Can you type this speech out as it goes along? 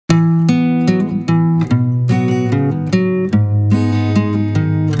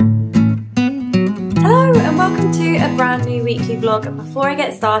weekly vlog, and before I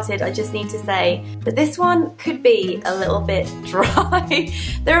get started I just need to say that this one could be a little bit dry.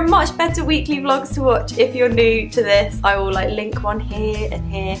 There are much better weekly vlogs to watch if you're new to this. I will link one here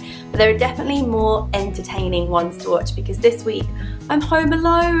and here, but there are definitely more entertaining ones to watch because this week I'm home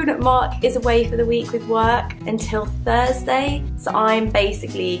alone. Mark is away for the week with work until Thursday, so I'm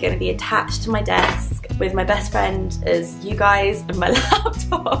basically going to be attached to my desk with my best friend as you guys and my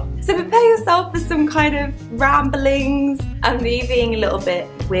laptop. So prepare yourself for some kind of ramblings and me being a little bit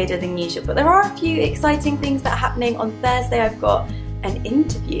weirder than usual. But there are a few exciting things that are happening. On Thursday I've got an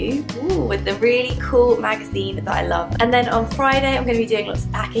interview with the really cool magazine that I love. And then on Friday I'm going to be doing lots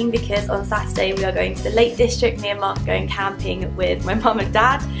of packing because on Saturday we are going to the Lake District. Me and Mark are going camping with my mum and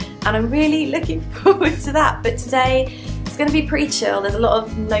dad, and I'm really looking forward to that. But today it's going to be pretty chill. There's a lot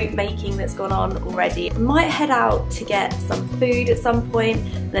of note making that's gone on already. I might head out to get some food at some point,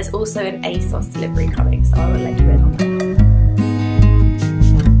 and there's also an ASOS delivery coming, so I will let you in on that.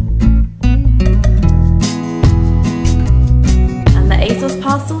 ASOS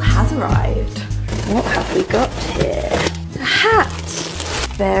parcel has arrived. What have we got here? A hat.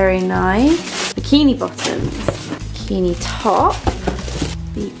 Very nice. Bikini bottoms. Bikini top.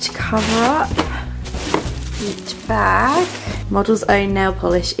 Beach cover up. Beach bag. Model's own nail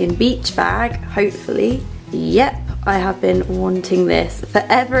polish in beach bag, hopefully. Yep, I have been wanting this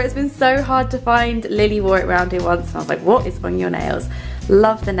forever. It's been so hard to find. Lily wore it around here once and I was like, what is on your nails?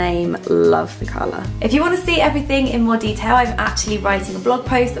 Love the name, love the colour. If you want to see everything in more detail, I'm actually writing a blog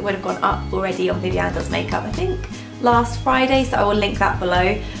post that would have gone up already on Vivianna Does Makeup, I think last Friday, so I will link that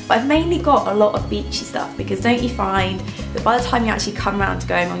below. But I've mainly got a lot of beachy stuff because don't you find that by the time you actually come around to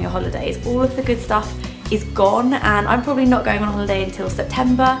going on your holidays, all of the good stuff is gone, and I'm probably not going on holiday until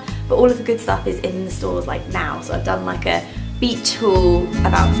September, but all of the good stuff is in the stores now. So I've done a beach haul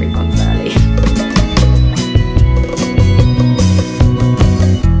about 3 months early.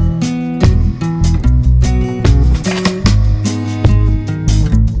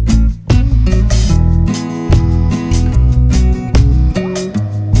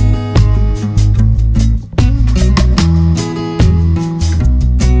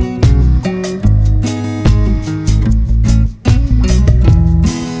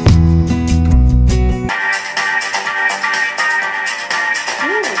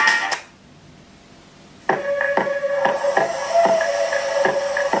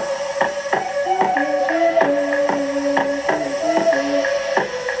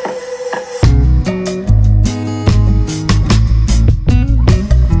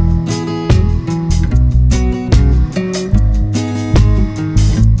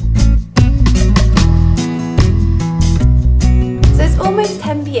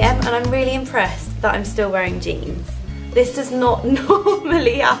 And I'm really impressed that I'm still wearing jeans. This does not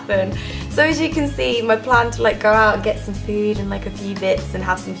normally happen. So as you can see, my plan to go out and get some food and a few bits and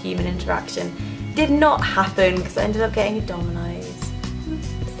have some human interaction did not happen because I ended up getting a Domino's.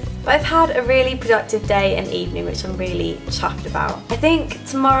 But I've had a really productive day and evening, which I'm really chuffed about. I think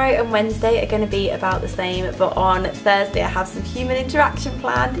tomorrow and Wednesday are going to be about the same, but on Thursday I have some human interaction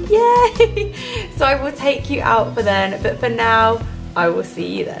planned. Yay! So I will take you out for then, but for now, I will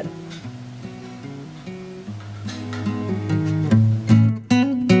see you then.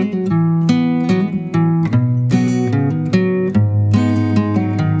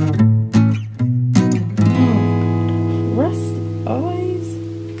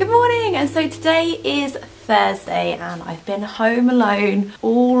 Good morning, and so today is Thursday and I've been home alone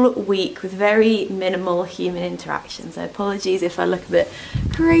all week with very minimal human interaction, so apologies if I look a bit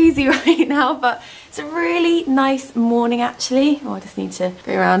crazy right now, but it's a really nice morning actually. Oh, I just need to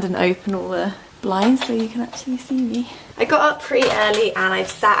go around and open all the blinds so you can actually see me. I got up pretty early and I've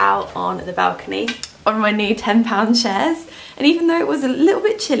sat out on the balcony on my new £10 chairs, and even though it was a little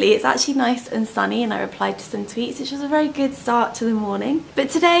bit chilly, it's actually nice and sunny, and I replied to some tweets, which was a very good start to the morning. But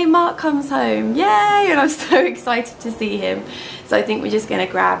today Mark comes home, yay, and I'm so excited to see him. So I think we're just gonna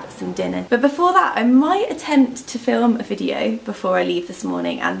grab some dinner. But before that, I might attempt to film a video before I leave this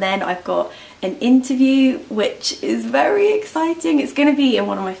morning, and then I've got an interview which is very exciting. It's gonna be in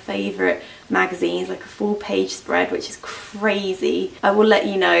one of my favourite magazines, a full-page spread, which is crazy. I will let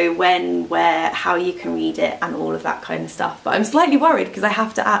you know when, where, how you can read it and all of that kind of stuff. But I'm slightly worried because I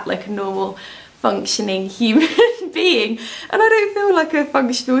have to act like a normal functioning human being, and I don't feel like a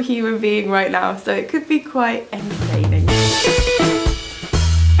functional human being right now, so it could be quite entertaining.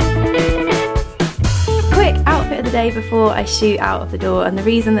 Quick outfit of the day before I shoot out of the door, and the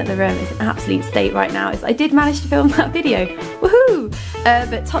reason that the room is an absolute state right now is I did manage to film that video, woohoo!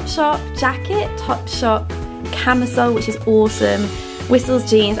 But Topshop Jacket, Topshop camisole, which is awesome, Whistles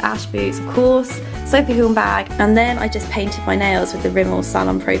jeans, Ash boots, of course, Sophie Horn bag, and then I just painted my nails with the Rimmel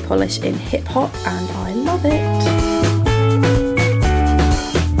Salon Pro Polish in Hip Hop, and I love it.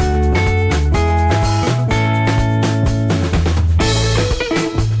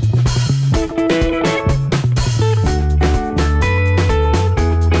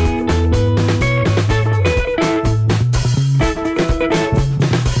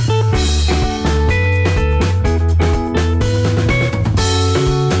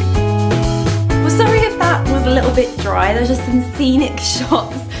 Bit dry. There's just some scenic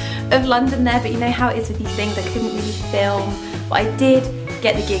shots of London there, but you know how it is with these things, I couldn't really film, but I did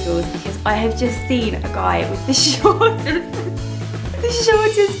get the giggles because I have just seen a guy with the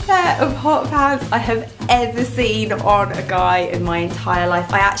shortest pair of hot pants I have ever seen on a guy in my entire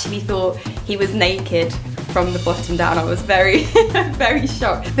life. I actually thought he was naked from the bottom down. I was very, very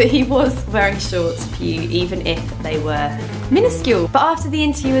shocked that he was wearing shorts for you, even if they were minuscule. But after the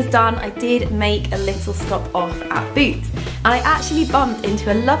interview was done, I did make a little stop off at Boots. And I actually bumped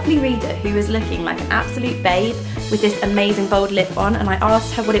into a lovely reader who was looking like an absolute babe with this amazing bold lip on, and I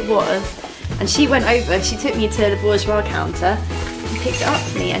asked her what it was. And she went over, she took me to the Bourjois counter and picked it up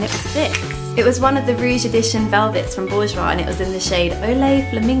for me, and it was this. It was one of the Rouge Edition velvets from Bourjois, and it was in the shade Ole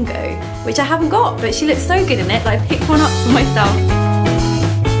Flamingo, which I haven't got, but she looks so good in it that I picked one up for myself.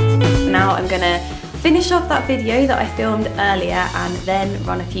 Now I'm gonna finish off that video that I filmed earlier and then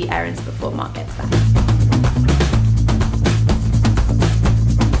run a few errands before Mark gets back.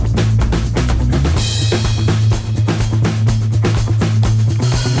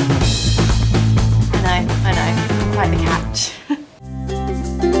 I know, quite the catch.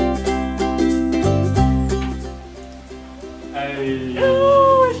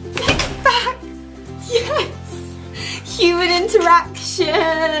 Oh, it's back! Yes! Human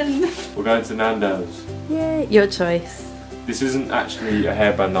interaction! We're going to Nando's. Yeah, your choice. This isn't actually a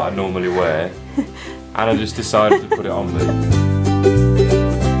hairband that I normally wear, and I just decided to put it on me.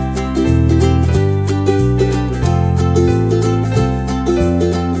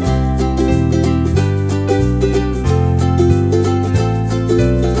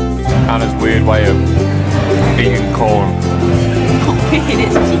 Anna's weird way of eating corn. Not weird,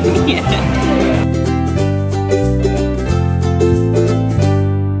 it's genius.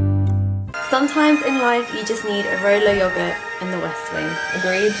 Sometimes in life you just need a Rolo yogurt in the West Wing.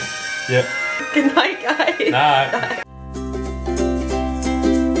 Agreed? Yep. Good night, guys. Night.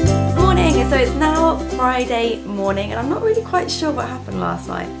 Morning, so it's now Friday morning and I'm not really quite sure what happened last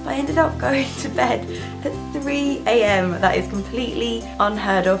night. I ended up going to bed at 3 AM. That is completely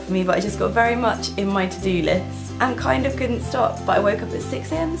unheard of for me, but I just got very much in my to-do list and kind of couldn't stop. But I woke up at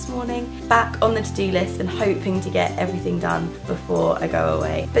 6 AM this morning, back on the to-do list and hoping to get everything done before I go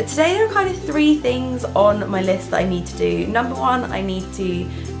away. But today there are kind of 3 things on my list that I need to do. Number 1, I need to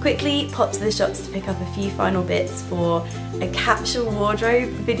quickly pop to the shops to pick up a few final bits for a capsule wardrobe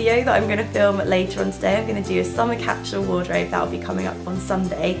video that I'm going to film later on today. I'm going to do a summer capsule wardrobe that will be coming up on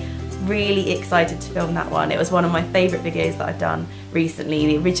Sunday. Really excited to film that one. It was one of my favourite videos that I've done recently,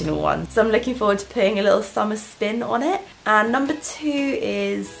 the original one. So I'm looking forward to putting a little summer spin on it. And number 2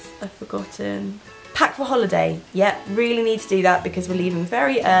 is, I've forgotten, pack for holiday. Yep, really need to do that because we're leaving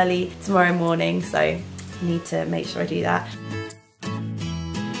very early tomorrow morning, so I need to make sure I do that.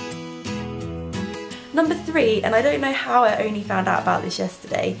 Number 3, and I don't know how I only found out about this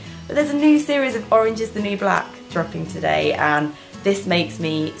yesterday, but there's a new series of Orange is the New Black dropping today, and this makes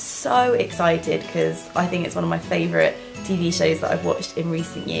me so excited because I think it's one of my favourite TV shows that I've watched in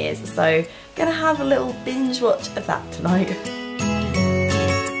recent years. So gonna have a little binge watch of that tonight.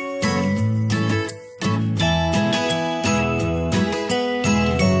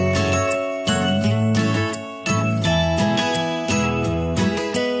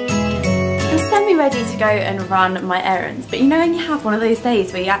 Ready to go and run my errands, but you know when you have one of those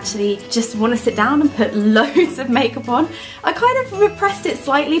days where you actually just want to sit down and put loads of makeup on. I kind of repressed it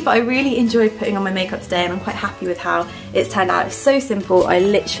slightly, but I really enjoyed putting on my makeup today and I'm quite happy with how it's turned out. It's so simple. I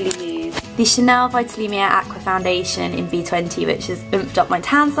literally use the Chanel Vitalumiere Aqua Foundation in B20, which has oomphed up my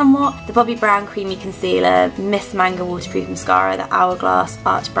tan somewhat, the Bobbi Brown Creamy Concealer, Miss Manga Waterproof Mascara, the Hourglass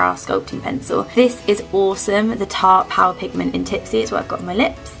Arch Brow Sculpting Pencil. This is awesome. The Tarte Power Pigment in Tipsy is what I've got on my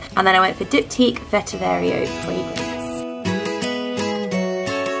lips. And then I went for Diptyque Vetiverio fragrance.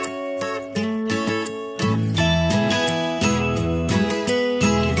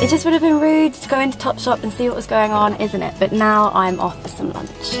 It just would have been rude to go into Topshop and see what was going on, isn't it? But now I'm off for some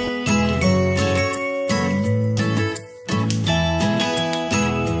lunch.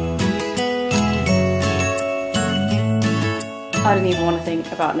 I don't even want to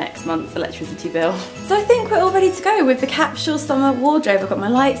think about next month's electricity bill. So I think we're all ready to go with the capsule summer wardrobe. I've got my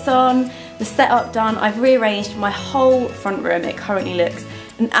lights on, the setup done, I've rearranged my whole front room. It currently looks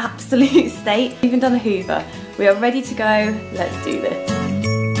an absolute state. I've even done a hoover. We are ready to go, let's do this.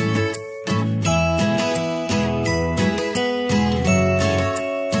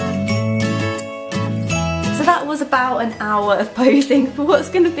 So that was about an hour of posing for what's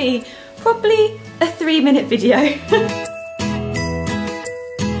going to be probably a 3-minute video.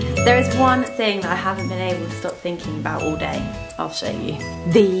 There is one thing that I haven't been able to stop thinking about all day. I'll show you.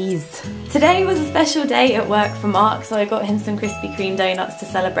 These. Today was a special day at work for Mark, so I got him some Krispy Kreme donuts to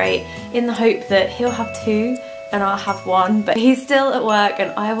celebrate in the hope that he'll have 2 and I'll have 1, but he's still at work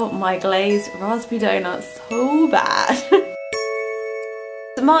and I want my glazed raspberry donuts so bad.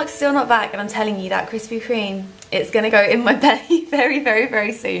 So Mark's still not back and I'm telling you that Krispy Kreme, it's gonna go in my belly very, very,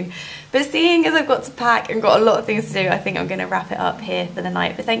 very soon. But seeing as I've got to pack and got a lot of things to do, I think I'm gonna wrap it up here for the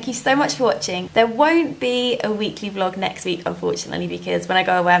night. But thank you so much for watching. There won't be a weekly vlog next week, unfortunately, because when I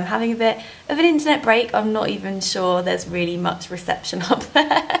go away, I'm having a bit of an internet break. I'm not even sure there's really much reception up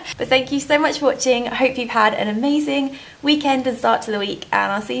there. But thank you so much for watching. I hope you've had an amazing weekend and start to the week,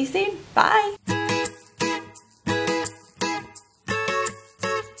 and I'll see you soon. Bye.